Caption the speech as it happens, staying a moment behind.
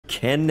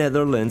Can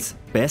Netherlands,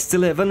 best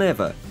 11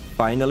 ever,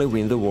 finally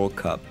win the World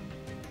Cup?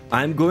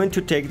 I'm going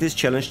to take this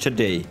challenge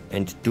today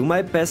and do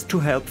my best to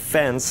help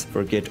fans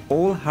forget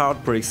all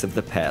heartbreaks of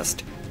the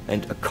past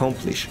and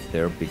accomplish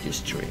their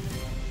biggest dream.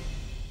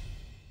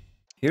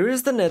 Here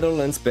is the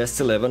Netherlands best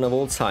 11 of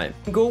all time.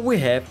 In goal we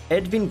have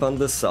Edwin van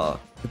der Sar,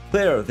 the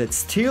player that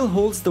still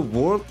holds the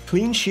world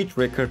clean sheet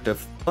record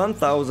of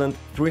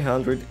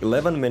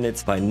 1,311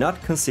 minutes by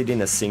not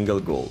conceding a single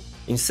goal.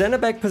 In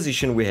centre-back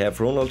position we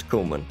have Ronald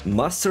Koeman,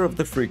 master of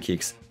the free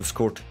kicks, who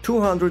scored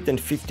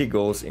 250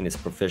 goals in his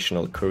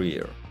professional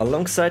career.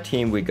 Alongside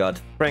him we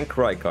got Frank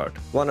Rijkaard,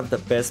 one of the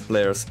best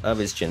players of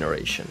his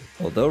generation,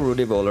 although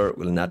Rudi Völler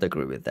will not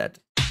agree with that.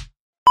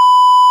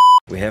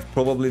 We have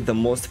probably the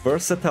most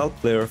versatile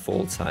player of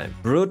all time,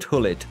 Ruud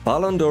Gullit,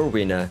 Ballon d'Or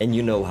winner, and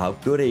you know how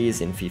good he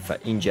is in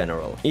FIFA in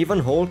general. Even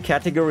whole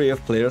category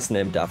of players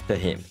named after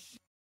him.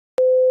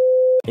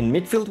 In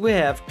midfield we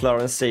have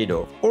Clarence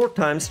Seedorf, 4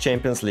 times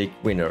Champions League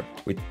winner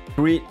with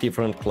 3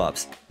 different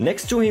clubs.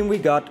 Next to him we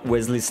got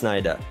Wesley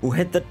Sneijder, who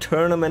had the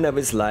tournament of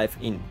his life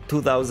in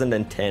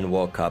 2010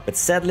 World Cup, but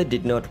sadly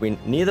did not win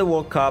neither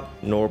World Cup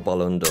nor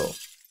Ballon d'Or.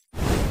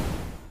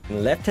 On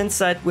the left hand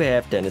side we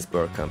have Dennis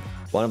Bergkamp,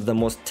 one of the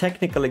most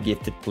technically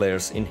gifted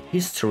players in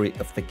history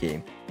of the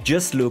game.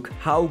 Just look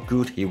how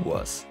good he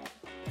was.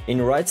 In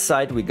right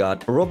side we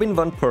got Robin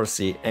van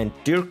Persie and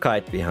Dirk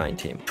Kuyt behind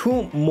him.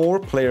 2 more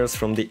players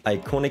from the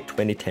iconic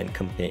 2010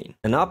 campaign.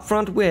 And up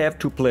front we have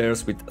 2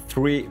 players with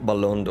 3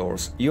 Ballon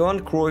d'Ors,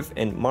 Johan Cruyff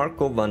and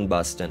Marco van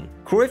Basten.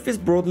 Cruyff is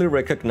broadly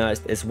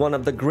recognized as one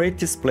of the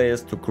greatest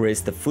players to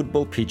grace the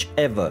football pitch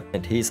ever,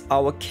 and he is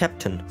our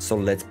captain, so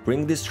let's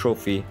bring this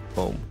trophy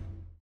home.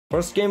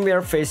 First game we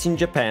are facing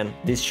Japan.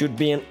 This should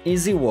be an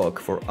easy walk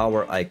for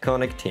our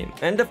iconic team.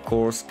 And of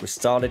course, we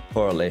started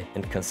poorly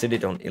and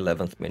conceded on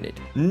 11th minute.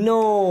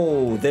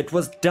 No, that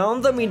was down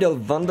the middle,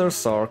 Van der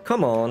Sar,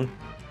 come on.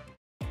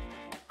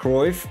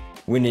 Cruyff,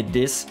 we need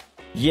this.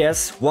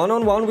 Yes,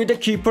 1-on-1 with the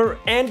keeper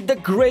and the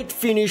great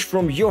finish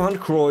from Johan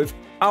Cruyff.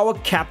 Our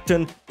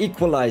captain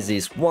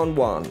equalizes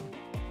 1-1.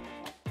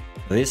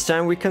 This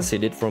time we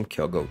conceded from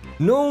Kyogo.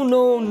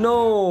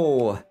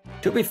 No.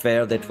 To be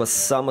fair, that was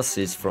some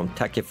assist from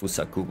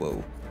Takefusa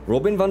Kubo.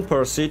 Robin van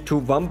Persie to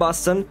Van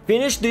Basten.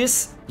 Finish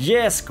this.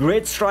 Yes,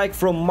 great strike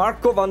from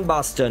Marco van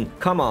Basten.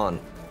 Come on.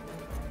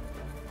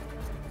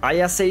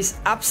 Ayase is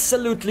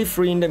absolutely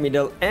free in the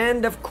middle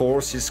and of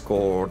course he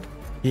scored.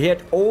 He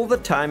had all the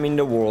time in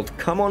the world.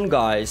 Come on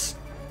guys.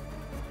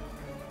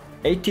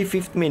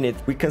 85th minute,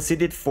 we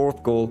conceded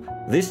 4th goal.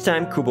 This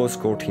time Kubo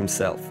scored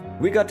himself.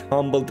 We got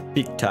humbled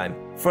big time.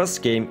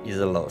 First game is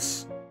a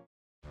loss.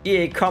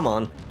 EA, come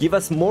on, give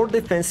us more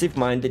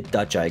defensive-minded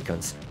Dutch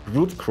icons.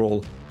 Ruud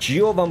Krol,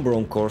 Gio van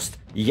Bronckhorst,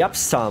 Jaap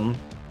Stam,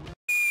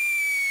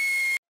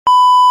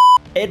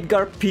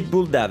 Edgar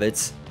Pitbull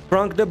Davids,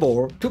 Frank de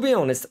Boer. To be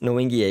honest,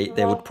 knowing EA,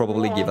 they would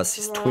probably give us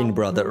his twin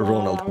brother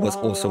Ronald, who was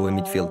also a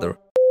midfielder.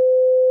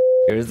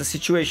 Here is the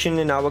situation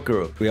in our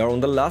group. We are on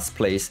the last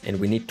place and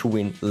we need to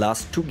win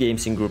last 2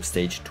 games in group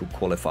stage to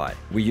qualify.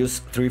 We use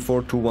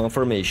 3-4-2-1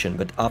 formation,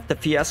 but after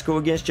fiasco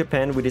against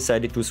Japan we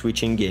decided to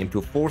switch in game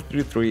to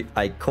 4-3-3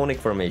 iconic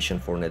formation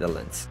for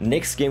Netherlands.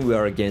 Next game we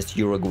are against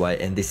Uruguay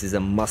and this is a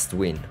must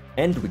win.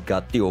 And we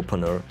got the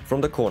opener from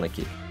the corner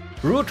kick.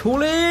 Ruud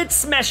Gullit,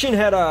 smashing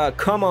header,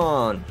 come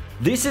on!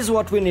 This is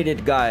what we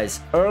needed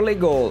guys, early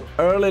goal,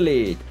 early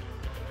lead.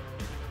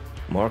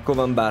 Marco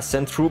van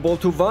Basten through ball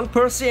to Van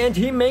Persie and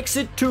he makes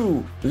it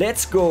 2.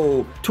 Let's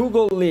go.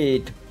 2-goal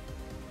lead.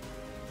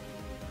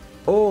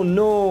 Oh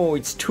no,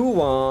 it's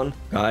 2-1.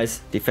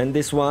 Guys, defend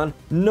this one.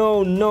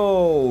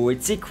 No,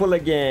 it's equal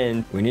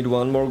again. We need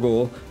 1 more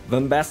goal.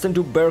 Van Basten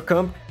to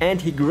Bergkamp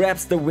and he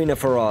grabs the winner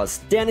for us.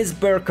 Dennis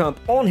Bergkamp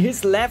on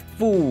his left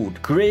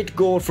foot. Great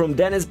goal from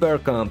Dennis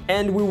Bergkamp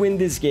and we win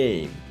this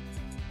game.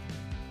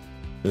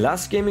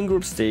 Last game in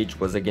group stage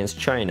was against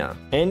China,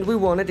 and we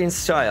won it in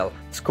style,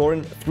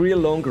 scoring 3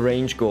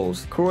 long-range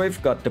goals.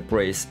 Cruyff got the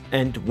praise,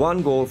 and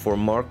 1 goal for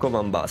Marco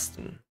van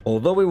Basten.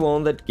 Although we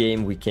won that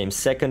game, we came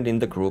second in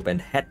the group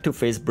and had to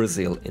face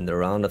Brazil in the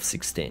round of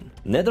 16.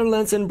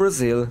 Netherlands and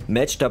Brazil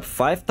matched up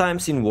 5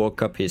 times in World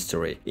Cup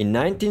history, in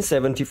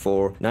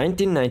 1974,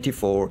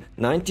 1994,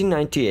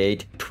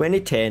 1998,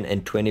 2010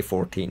 and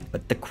 2014.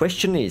 But the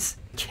question is,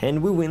 can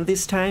we win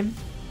this time?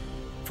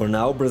 For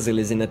now, Brazil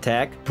is in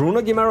attack. Bruno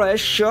Guimaraes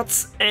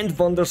shots and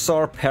Van der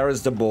Sar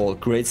parries the ball.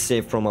 Great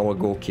save from our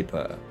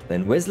goalkeeper.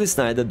 Then Wesley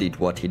Sneijder did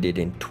what he did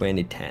in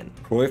 2010.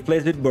 Cruyff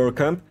plays with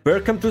Bergkamp.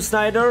 Bergkamp to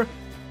Sneijder.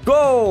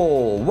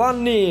 Goal!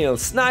 1-0.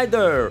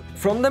 Sneijder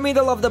from the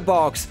middle of the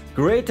box.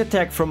 Great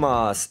attack from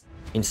us.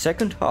 In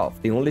second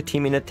half, the only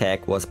team in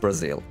attack was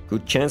Brazil.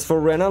 Good chance for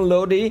Renan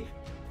Lodi.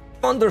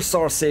 Van der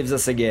Sar saves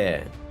us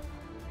again.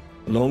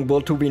 Long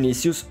ball to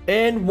Vinicius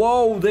and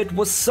wow, that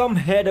was some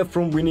header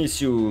from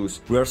Vinicius.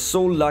 We are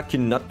so lucky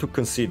not to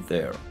concede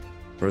there.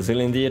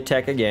 Brazil in the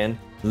attack again.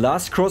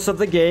 Last cross of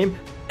the game,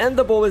 and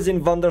the ball is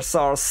in Van der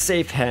Sar's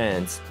safe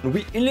hands.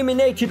 We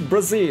eliminated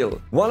Brazil,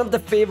 one of the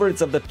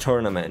favorites of the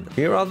tournament.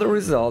 Here are the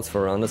results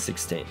for round of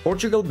 16.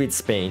 Portugal beats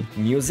Spain,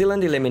 New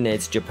Zealand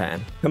eliminates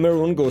Japan,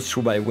 Cameroon goes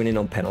through by winning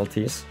on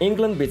penalties,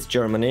 England beats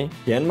Germany,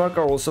 Denmark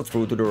are also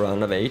through to the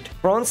round of 8,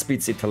 France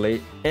beats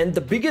Italy, and the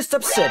biggest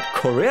upset,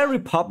 Korea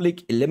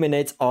Republic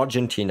eliminates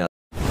Argentina.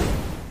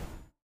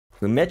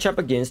 We match up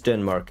against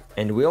Denmark,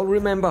 and we all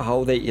remember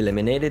how they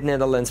eliminated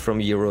Netherlands from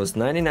Euros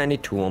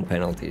 1992 on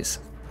penalties.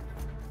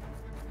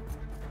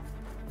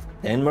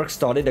 Denmark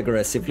started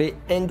aggressively,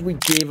 and we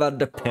gave out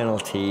the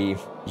penalty.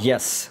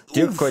 Yes,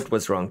 Dirk Kuyt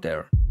was wrong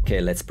there. Okay,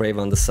 let's pray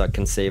Van der Sar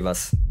can save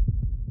us.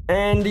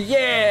 And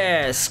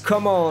yes!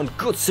 Come on,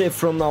 good save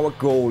from our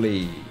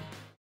goalie.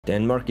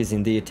 Denmark is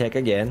in the attack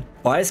again.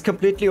 Eyes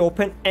completely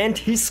open, and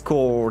he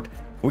scored.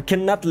 We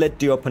cannot let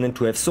the opponent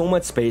to have so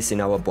much space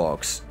in our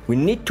box. We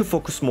need to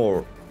focus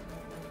more.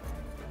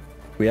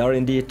 We are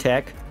in the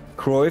attack.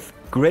 Cruyff,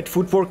 great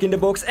footwork in the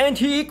box, and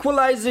he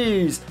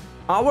equalizes!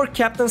 Our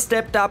captain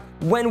stepped up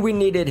when we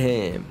needed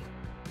him.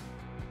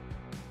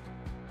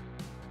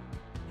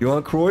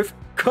 Johan Cruyff,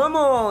 come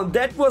on,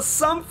 that was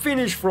some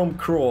finish from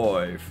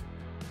Cruyff.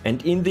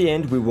 And in the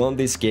end we won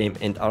this game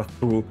and are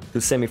through to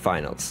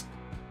semifinals.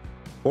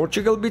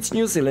 Portugal beats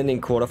New Zealand in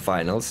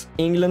quarterfinals,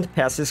 England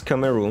passes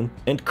Cameroon,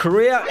 and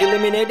Korea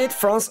eliminated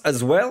France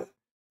as well?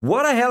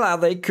 What the hell are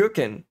they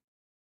cooking?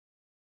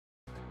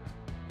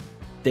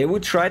 They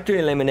would try to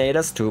eliminate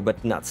us too,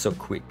 but not so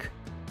quick.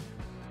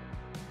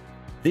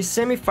 This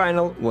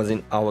semi-final was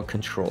in our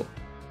control.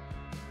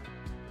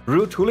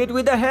 Ruud Gullit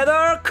with a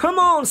header! Come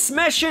on,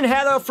 smashing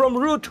header from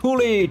Ruud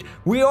Gullit!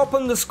 We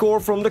opened the score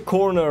from the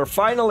corner,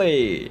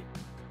 finally!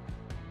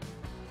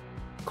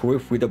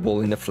 Cruyff with the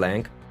ball in the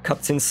flank.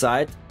 Cuts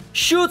inside,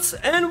 shoots,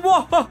 and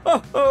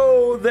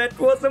whoa! That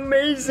was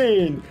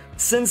amazing!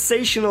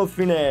 Sensational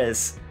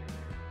finesse!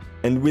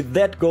 And with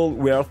that goal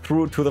we are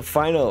through to the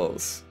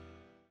finals.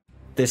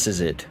 This is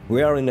it,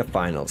 we are in the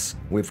finals.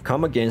 We've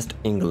come against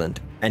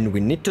England and we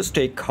need to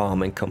stay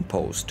calm and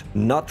composed,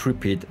 not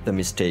repeat the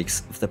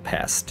mistakes of the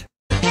past.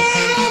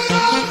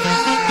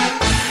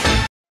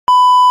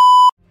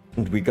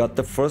 And we got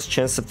the first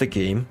chance of the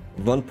game.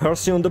 Van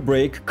Persie on the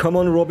break. Come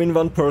on, Robin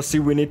Van Persie,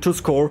 we need to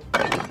score.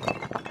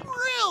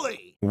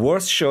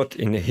 Worst shot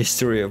in the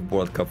history of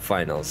World Cup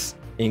finals.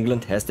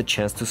 England has the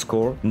chance to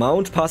score.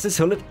 Mount passes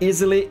Gullit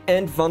easily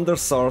and Van der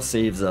Sar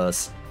saves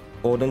us.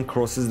 Foden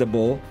crosses the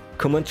ball.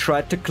 Coman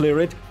tried to clear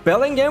it.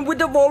 Bellingham with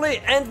the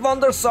volley and Van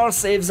der Sar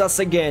saves us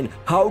again.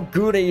 How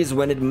good he is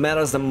when it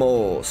matters the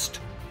most.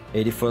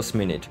 81st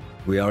minute.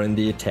 We are in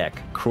the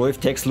attack. Cruyff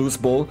takes loose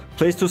ball.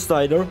 Plays to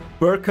Snyder.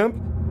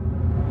 Bergkamp.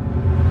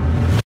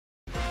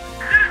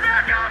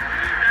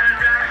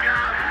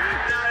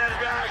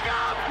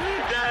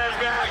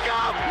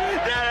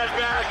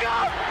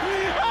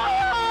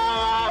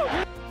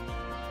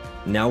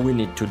 Now we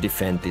need to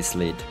defend this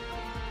lead.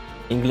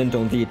 England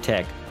on the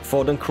attack.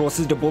 Foden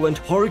crosses the ball and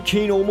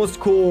Hurricane almost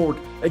scored.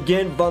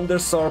 Again Van der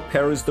Sar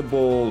parries the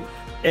ball.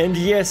 And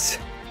yes,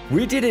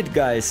 we did it,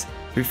 guys.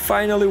 We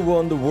finally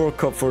won the World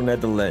Cup for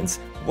Netherlands.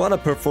 What a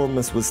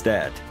performance was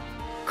that.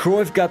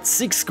 Cruyff got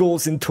 6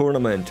 goals in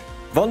tournament.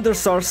 Van der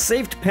Sar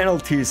saved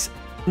penalties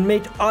and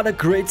made other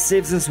great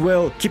saves as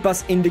well, keep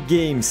us in the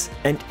games.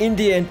 And in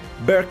the end,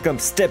 Bergkamp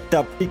stepped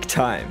up big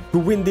time to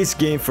win this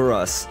game for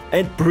us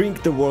and bring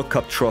the World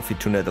Cup trophy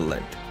to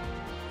Netherlands.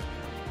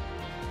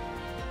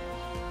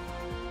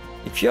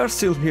 If you are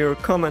still here,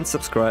 comment,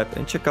 subscribe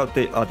and check out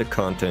the other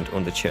content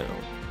on the channel.